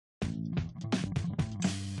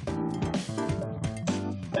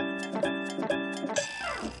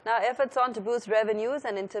Now, efforts on to boost revenues,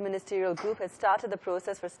 and Inter-Ministerial Group has started the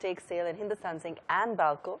process for stake sale in Hindustan Zinc and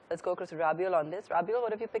Balco. Let's go across to Rabi'ul on this. Rabi'ul,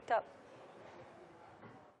 what have you picked up?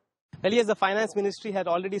 Well, yes, the Finance Ministry had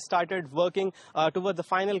already started working towards the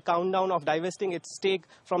final countdown of divesting its stake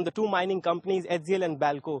from the two mining companies, HZL and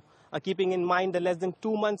Balco. Keeping in mind the less than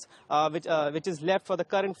 2 months which is left for the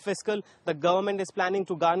current fiscal, the government is planning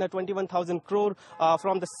to garner 21,000 crore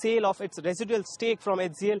from the sale of its residual stake from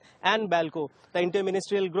HZL and Balco. The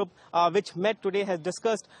Inter-Ministerial Group, which met today, has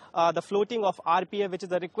discussed the floating of RPF, which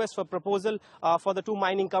is a request for proposal for the two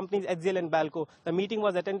mining companies, HZL and Balco. The meeting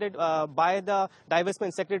was attended by the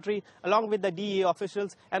Divestment Secretary, along with the DEA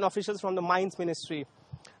officials and officials from the Mines Ministry.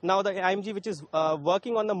 Now, the IMG, which is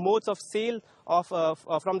working on the modes of sale of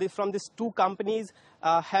from these two companies,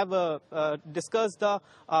 have discussed the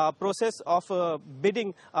process of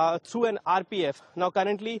bidding through an RPF. Now,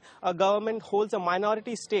 currently, government holds a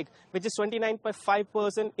minority stake, which is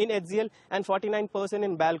 29.5% in HZL and 49%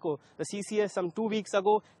 in Balco. The CCA, some 2 weeks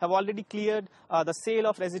ago, have already cleared the sale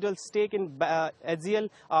of residual stake in HZL,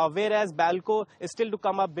 whereas Balco is still to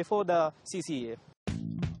come up before the CCA.